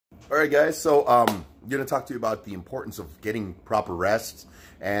All right, guys, so I'm going to talk to you about the importance of getting proper rest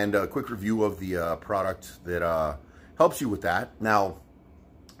and a quick review of the product that helps you with that. Now,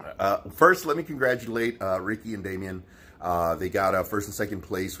 first, let me congratulate Ricky and Damien. They got first and second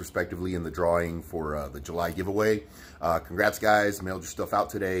place, respectively, in the drawing for the July giveaway. Congrats, guys. Mailed your stuff out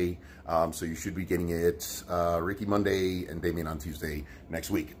today, so you should be getting it Ricky Monday and Damien on Tuesday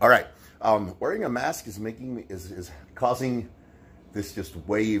next week. All right. Wearing a mask is causing this just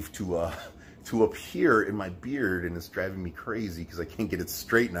wave to appear in my beard, and it's driving me crazy because I can't get it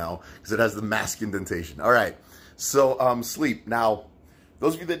straight now because it has the mask indentation. All right, so sleep. Now,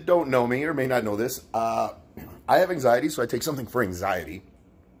 those of you that don't know me or may not know this, I have anxiety, so I take something for anxiety,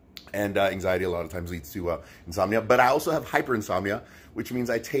 and anxiety a lot of times leads to insomnia. But I also have hyperinsomnia, which means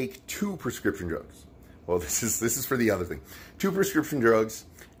I take 2 prescription drugs. Well, this is for the other thing: 2 prescription drugs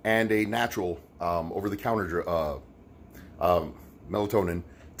and a natural over-the-counter melatonin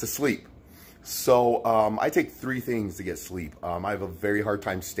to sleep. So I take 3 things to get sleep. I have a very hard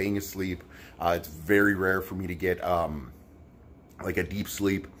time staying asleep. It's very rare for me to get like a deep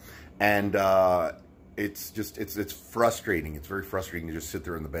sleep, and it's frustrating. It's very frustrating to just sit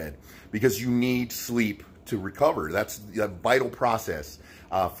there in the bed because you need sleep to recover. That's a vital process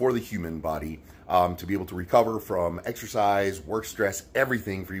for the human body, to be able to recover from exercise, work stress,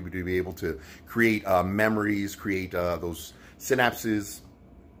 everything, for you to be able to create memories, create those synapses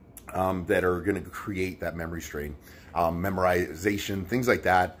that are going to create that memory strain, memorization, things like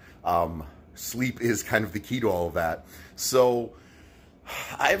that. Sleep is kind of the key to all of that. So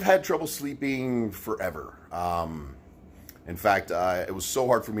I've had trouble sleeping forever. In fact, it was so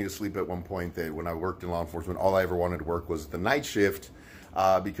hard for me to sleep at one point that when I worked in law enforcement, all I ever wanted to work was the night shift,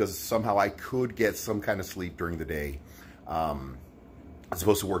 because somehow I could get some kind of sleep during the day, as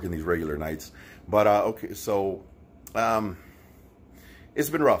opposed to working these regular nights. But okay, so it's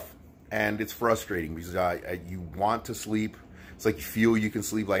been rough and it's frustrating because you want to sleep. It's like you feel you can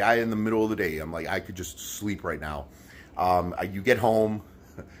sleep. Like in the middle of the day, I'm like, I could just sleep right now. You get home,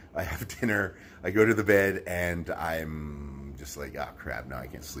 I have dinner, I go to the bed, and I'm just like, oh crap, now I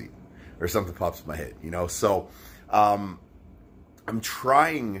can't sleep, or something pops in my head, you know? So I'm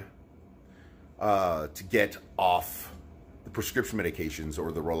trying to get off the prescription medications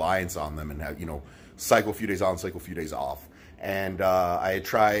or the reliance on them, and have, you know, cycle a few days on, cycle a few days off. And I had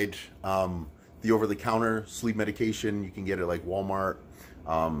tried the over-the-counter sleep medication. You can get it like Walmart,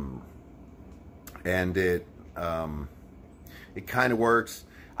 and it kind of works.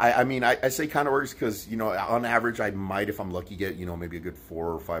 I mean, I say kind of works because, you know, on average, I might, if I'm lucky, get, you know, maybe a good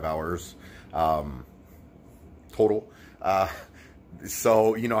 4 or 5 hours total.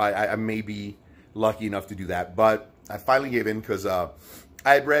 So, you know, I may be lucky enough to do that. But I finally gave in because I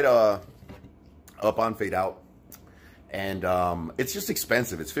had read Up on Fade Out. And it's just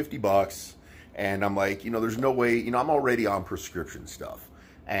expensive. It's $50. And I'm like, you know, there's no way, you know, I'm already on prescription stuff.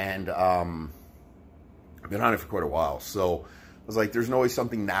 And I've been on it for quite a while. So I was like, there's no way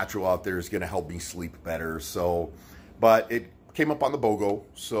something natural out there is going to help me sleep better. So, but it came up on the BOGO,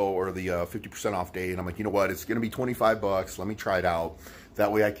 so, or the 50% off day. And I'm like, you know what? It's going to be $25. Let me try it out.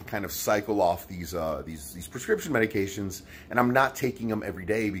 That way I can kind of cycle off these prescription medications, and I'm not taking them every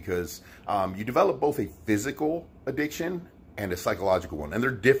day because you develop both a physical addiction and a psychological one, and they're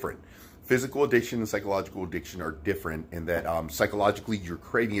different. Physical addiction and psychological addiction are different in that psychologically you're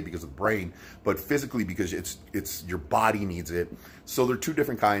craving it because of the brain, but physically because it's your body needs it. So they're 2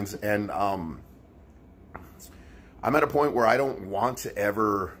 different kinds, and I'm at a point where I don't want to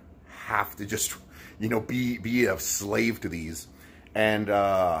ever have to just, you know, be a slave to these. And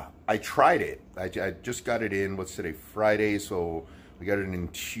I tried it. I just got it in, what's today, Friday, so we got it in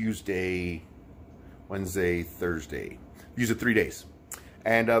Tuesday, Wednesday, Thursday. Used it 3 days.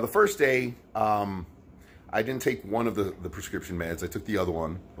 And the first day, I didn't take one of the prescription meds. I took the other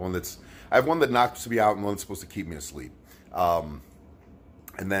one, the one that's, I have one that knocks me out and one that's supposed to keep me asleep. And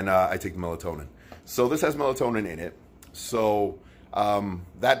then I take the melatonin. So this has melatonin in it. So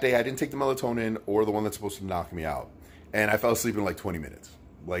that day I didn't take the melatonin or the one that's supposed to knock me out. And I fell asleep in like 20 minutes.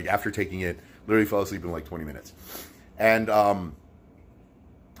 Like after taking it, literally fell asleep in like 20 minutes. And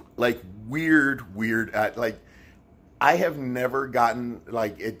like weird, like I have never gotten,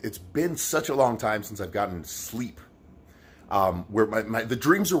 like it's been such a long time since I've gotten sleep. Where the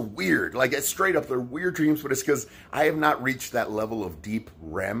dreams are weird. Like it's straight up, they're weird dreams, but it's because I have not reached that level of deep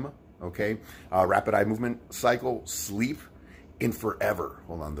REM, okay? Rapid eye movement cycle, sleep in forever.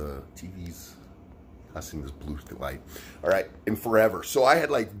 Hold on, the TV's casting this blue light. All right, in forever. So I had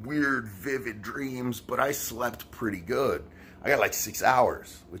like weird, vivid dreams, but I slept pretty good. I got like 6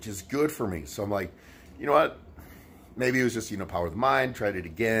 hours, which is good for me. So I'm like, you know what? maybe it was just, you know, power of the mind. Tried it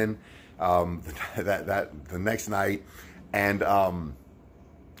again the next night, and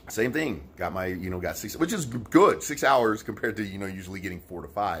same thing. Got my, you know, got 6, which is good, 6 hours compared to, you know, usually getting 4 to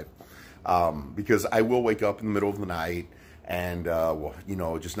 5, because I will wake up in the middle of the night and well, you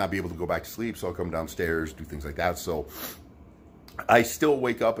know, just not be able to go back to sleep. So I'll come downstairs, do things like that. So I still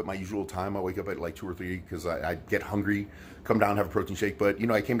wake up at my usual time. I wake up at like 2 or 3 because I get hungry, come down, have a protein shake. But, you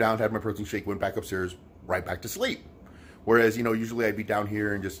know, I came down, had my protein shake, went back upstairs, right back to sleep. Whereas, you know, usually I'd be down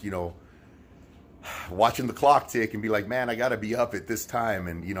here and just, you know, watching the clock tick and be like, man, I got to be up at this time.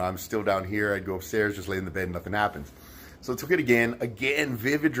 And, you know, I'm still down here. I'd go upstairs, just lay in the bed, and nothing happens. So I took it again,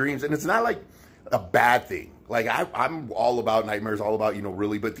 vivid dreams. And it's not like a bad thing. Like, I'm all about nightmares, all about, you know,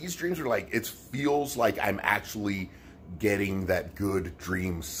 really. But these dreams are like, it feels like I'm actually getting that good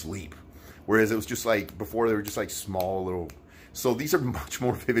dream sleep. Whereas it was just like, before they were just like small little. So these are much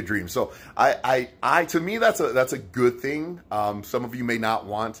more vivid dreams. So to me, that's a good thing. Some of you may not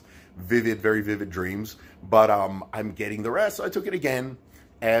want vivid, very vivid dreams, but I'm getting the rest. So I took it again.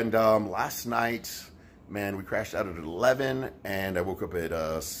 And last night, man, we crashed out at 11, and I woke up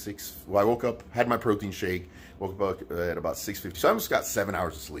at 6. Well, I woke up, had my protein shake, woke up at about 6:50. So I almost got 7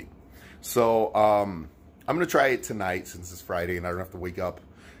 hours of sleep. So I'm going to try it tonight since it's Friday and I don't have to wake up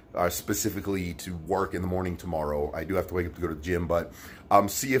specifically to work in the morning tomorrow. I do have to wake up to go to the gym, but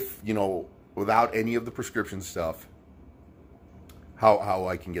see if, you know, without any of the prescription stuff, how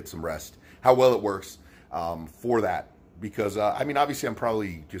I can get some rest, how well it works for that. Because, I mean, obviously I'm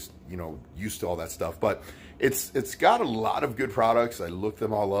probably just, you know, used to all that stuff, but it's got a lot of good products. I looked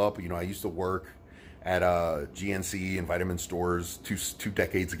them all up. You know, I used to work at GNC and vitamin stores two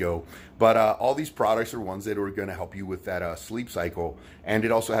decades ago. But all these products are ones that are going to help you with that sleep cycle. And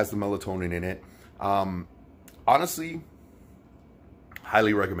it also has the melatonin in it. Honestly,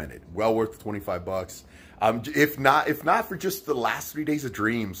 highly recommended. Well worth the 25 bucks. If not for just the last 3 days of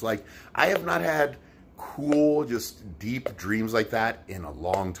dreams. Like, I have not had cool, just deep dreams like that in a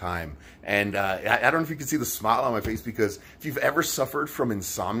long time. And I don't know if you can see the smile on my face, because if you've ever suffered from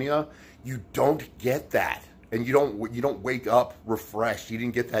insomnia, you don't get that, and you don't wake up refreshed. You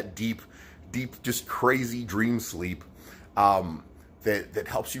didn't get that deep, just crazy dream sleep that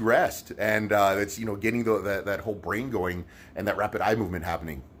helps you rest, and that's, you know, getting that whole brain going and that rapid eye movement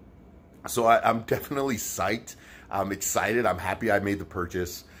happening. So I'm definitely psyched. I'm excited. I'm happy I made the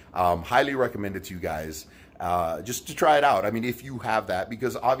purchase. Highly recommend it to you guys, just to try it out. I mean, if you have that,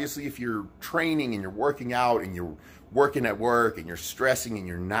 because obviously if you're training and you're working out and you're working at work and you're stressing and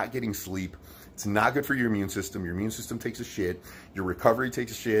you're not getting sleep, it's not good for your immune system. Your immune system takes a shit, your recovery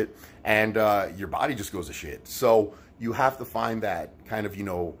takes a shit, and your body just goes to shit. So you have to find that kind of, you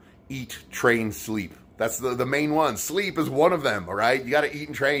know, eat, train, sleep. That's the main one. Sleep is one of them, all right? You got to eat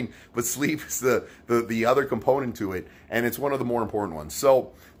and train, but sleep is the other component to it, and it's one of the more important ones.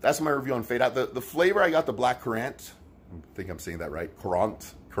 So that's my review on Fade Out. The flavor, I got the black currant. I think I'm saying that right.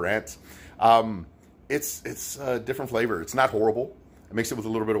 Currant. It's a different flavor. It's not horrible. I mixed it with a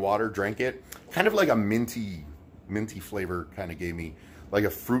little bit of water, drank it. Kind of like a minty flavor kind of gave me, like a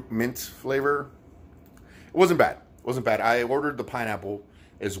fruit mint flavor. It wasn't bad. It wasn't bad. I ordered the pineapple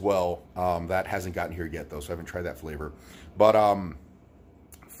as well. That hasn't gotten here yet, though, so I haven't tried that flavor. But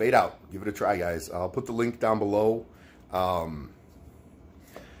Fade Out. Give it a try, guys. I'll put the link down below. I'm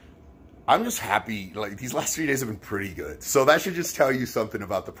just happy. Like, these last 3 days have been pretty good. So that should just tell you something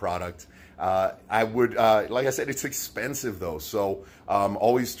about the product. I would, like I said, it's expensive, though. So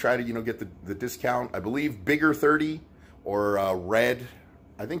always try to, you know, get the discount. I believe Bigger 30 or Red.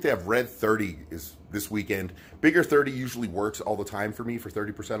 I think they have Red 30 is this weekend. Bigger 30 usually works all the time for me for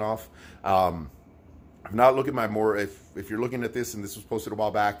 30% off. I'm not looking at my more, if you're looking at this and this was posted a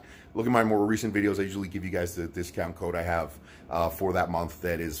while back, look at my more recent videos. I usually give you guys the discount code I have for that month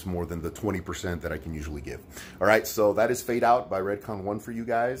that is more than the 20% that I can usually give. All right, so that is Fade Out by Redcon 1 for you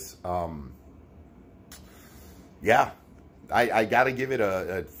guys. Yeah, I got to give it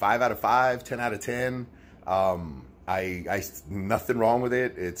a 5 out of 5, 10 out of 10. Nothing wrong with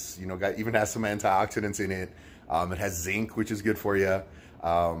it. It's, you know, even has some antioxidants in it. It has zinc, which is good for you.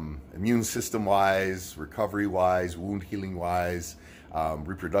 Immune system wise, recovery wise, wound healing wise,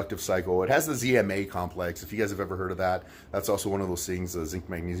 reproductive cycle. It has the ZMA complex. If you guys have ever heard of that, that's also one of those things, zinc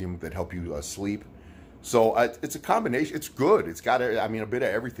magnesium, that help you sleep. So it's a combination. It's good. It's got, I mean, a bit of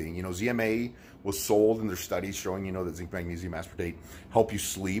everything. You know, ZMA was sold in their studies showing, you know, that zinc magnesium aspartate help you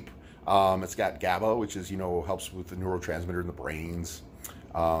sleep. It's got GABA, which is, you know, helps with the neurotransmitter in the brains,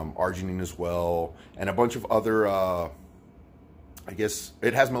 arginine as well, and a bunch of other, I guess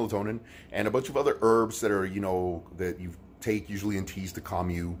it has melatonin and a bunch of other herbs that are, you know, that you take usually in teas to calm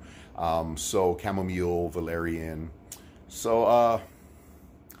you. So chamomile, valerian, So,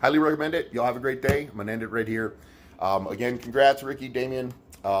 highly recommend it. Y'all have a great day. I'm going to end it right here. Again, congrats, Ricky, Damien.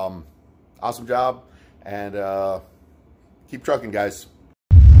 Awesome job. And keep trucking, guys.